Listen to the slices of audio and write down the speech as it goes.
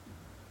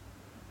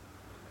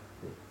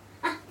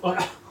あ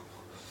ら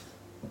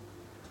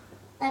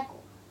タ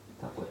コ。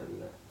タコやる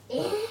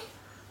ね。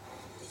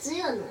強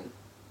いのに。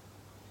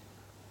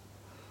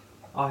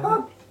あ、やばい、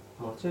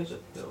間違えちゃっ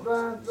たよ。バ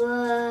バ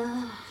ー。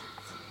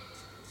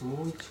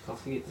もう1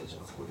稼げたじゃ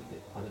ん、これ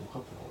で。あ、でも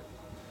勝ったな、俺。